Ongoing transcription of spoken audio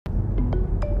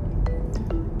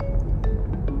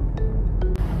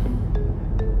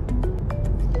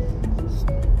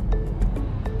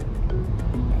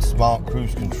smart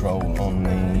cruise control on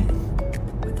the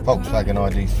Volkswagen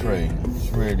ID.3. It's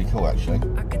really cool actually.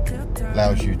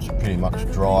 Allows you to pretty much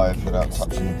drive without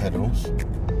touching the pedals.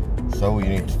 So all you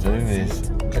need to do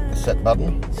is click the set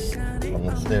button on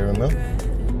the steering wheel.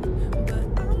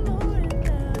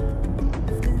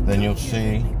 Then you'll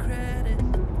see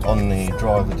on the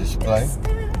driver display,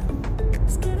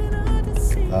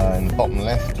 in the bottom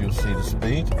left you'll see the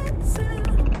speed.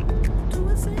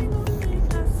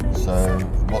 So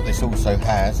what this also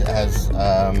has, it has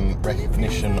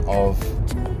recognition of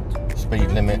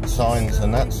speed limit signs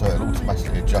and that, so it'll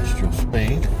automatically adjust your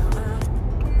speed.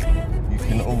 You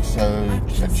can also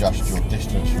adjust your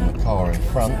distance from the car in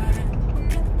front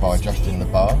by adjusting the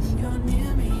bars,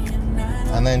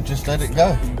 and then just let it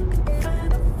go.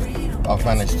 I've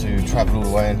managed to travel all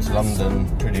the way into London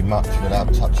pretty much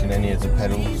without touching any of the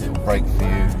pedals. It'll brake for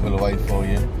you, pull away for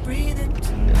you.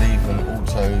 It'll even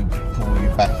auto pull you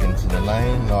back into the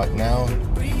lane, like now.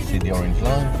 You see the orange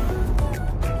line.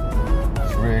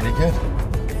 It's really good.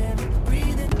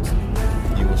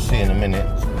 You will see in a minute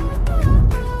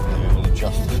that it will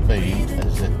adjust the speed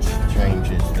as it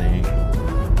changes.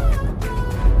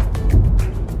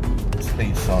 The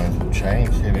speed signs will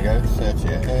change. Here we go,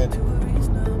 30 ahead.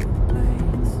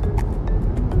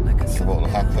 So what will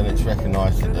happen, it's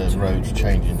recognised that the road's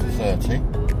changing to 30,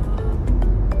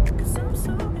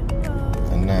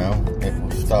 and now it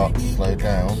will start to slow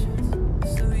down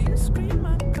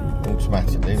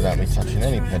automatically without me touching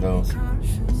any pedals,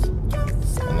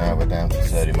 and now we're down to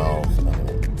 30 miles a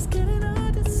minute.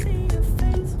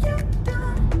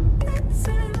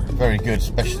 Very good,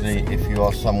 especially if you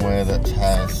are somewhere that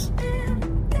has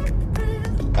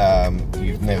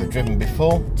you've never driven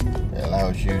before. It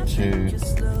allows you to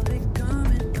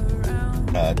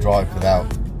drive without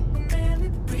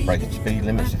breaking speed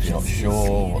limits if you're not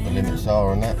sure what the limits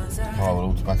are on that. The car will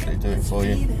automatically do it for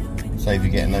you, save you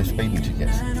getting those speeding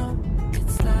tickets.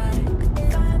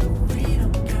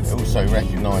 It also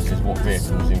recognises what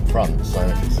vehicle is in front, so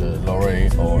if it's a lorry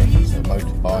or if it's a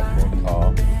motorbike or a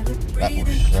car, that will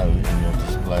show in your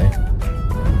display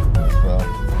as well.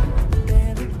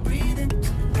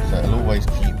 So it'll always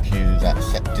keep you that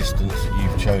set distance that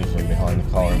you've chosen behind the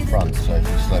car in front, so if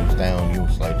it slows down, you'll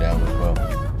slow down as well.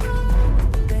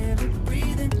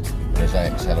 As they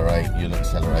accelerate, you'll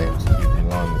accelerate to keep in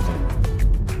line with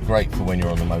it. Great for when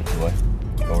you're on the motorway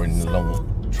or in the long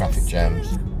traffic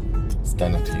jams.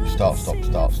 Don't have to keep start, stop,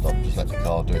 just let the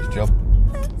car do its job.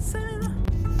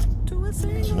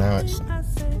 So now it's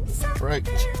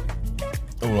braked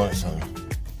all on its own.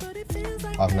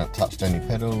 I haven't touched any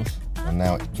pedals, and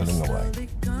now it's pulling away.